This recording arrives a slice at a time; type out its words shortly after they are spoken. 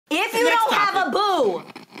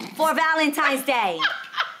for Valentine's Day.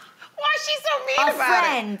 Why is she so mean about it? A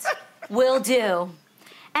friend will do.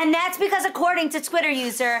 And that's because according to Twitter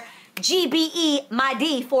user GBE my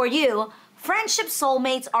D for you, friendship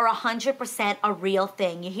soulmates are 100% a real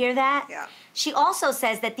thing. You hear that? Yeah. She also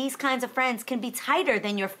says that these kinds of friends can be tighter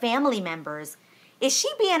than your family members. Is she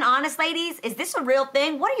being honest, ladies? Is this a real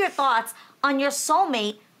thing? What are your thoughts on your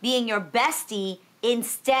soulmate being your bestie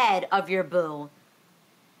instead of your boo?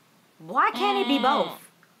 Why can't it be both?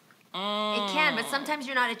 It can, but sometimes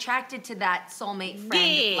you're not attracted to that soulmate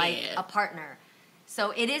friend like a partner.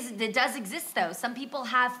 So it does exist though. Some people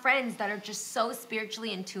have friends that are just so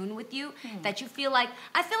spiritually in tune with you that you feel like,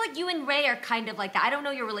 I feel like you and Ray are kind of like that. I don't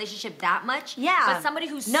know your relationship that much. Yeah. But somebody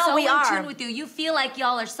who's so in tune with you, you feel like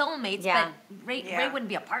y'all are soulmates, but Ray wouldn't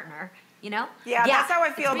be a partner, you know? Yeah, that's how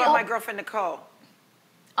I feel about my girlfriend Nicole.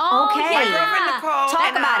 Oh, okay. My girlfriend Nicole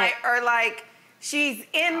Talk about I it. are like, she's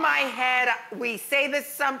in my head. We say this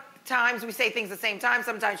sometimes, we say things at the same time.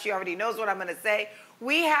 Sometimes she already knows what I'm gonna say.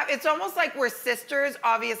 It's almost like we're sisters,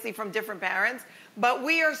 obviously from different parents, but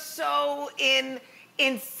we are so in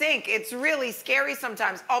sync. It's really scary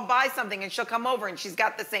sometimes. I'll buy something and she'll come over and she's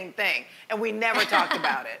got the same thing, and we never talked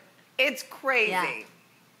about it. It's crazy.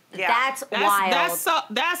 Yeah. That's wild.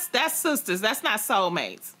 That's sisters. That's not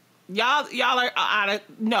soulmates. Y'all are out of,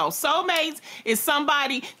 no. Soulmates is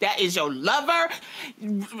somebody that is your lover.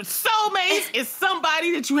 Soulmates is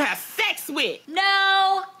somebody that you have sex with.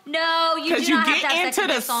 No, you do not have to have sex with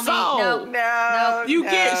a soulmate. No. You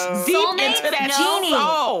get deep Soulmates? into that No.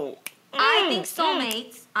 soul. I think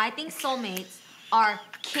soulmates are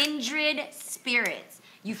kindred spirits.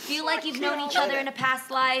 You feel like you've known each other in a past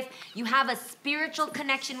life. You have a spiritual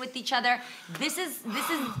connection with each other. This is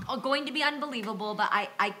going to be unbelievable, but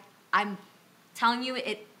I'm telling you,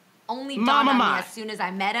 it only dawned on me as soon as I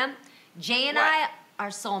met him. Jay and I are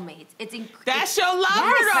soulmates. That's your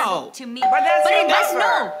lover, though. To me, but that's your lover.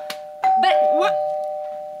 No. But what?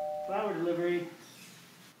 Flower delivery.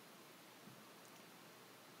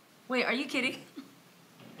 Wait, are you kidding?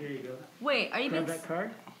 Here you go. Wait, are you Grab that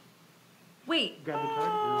card. Wait. Grab the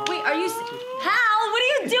card. Wait, are you... Hal, what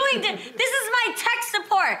are you doing? This is my tech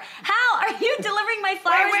support. Hal, are you delivering my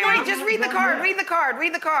flowers now? Wait, just read the card, read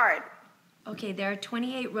the card. Okay, there are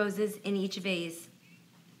 28 roses in each vase.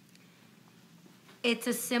 It's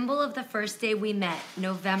a symbol of the first day we met,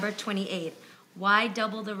 November 28th. Why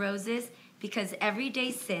double the roses? Because every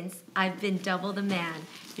day since, I've been double the man.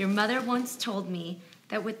 Your mother once told me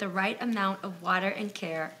that with the right amount of water and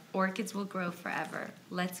care, orchids will grow forever.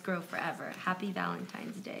 Let's grow forever. Happy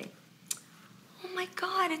Valentine's Day. Oh my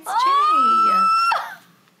God, it's Jay.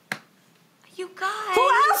 You guys. Who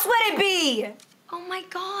else would it be? Oh my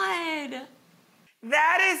God.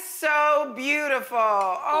 That is so beautiful.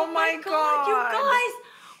 Oh my God. You guys.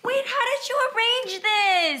 Wait, how did you arrange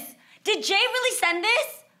this? Did Jay really send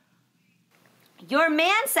this? Your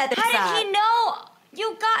man said this. How did he know?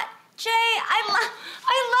 You got... Jay, I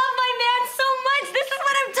love my man so much. This is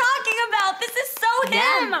what I'm talking about. This is so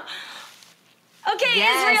him. Okay,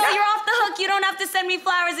 Israel, you're off the hook. You don't have to send me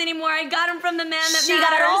flowers anymore. I got them from the man that She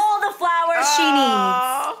matters. got all the flowers she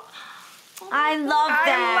needs. Oh I love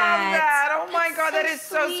that. Oh my God, that is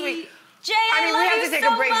so sweet. Jay, I mean, we have to take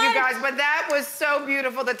a break, you guys, but that was so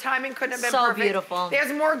beautiful. The timing couldn't have been perfect. So beautiful. There's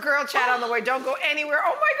more girl chat on the way. Don't go anywhere.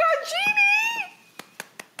 Oh my God, Jeannie!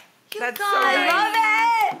 You That's guys. so nice. I love it.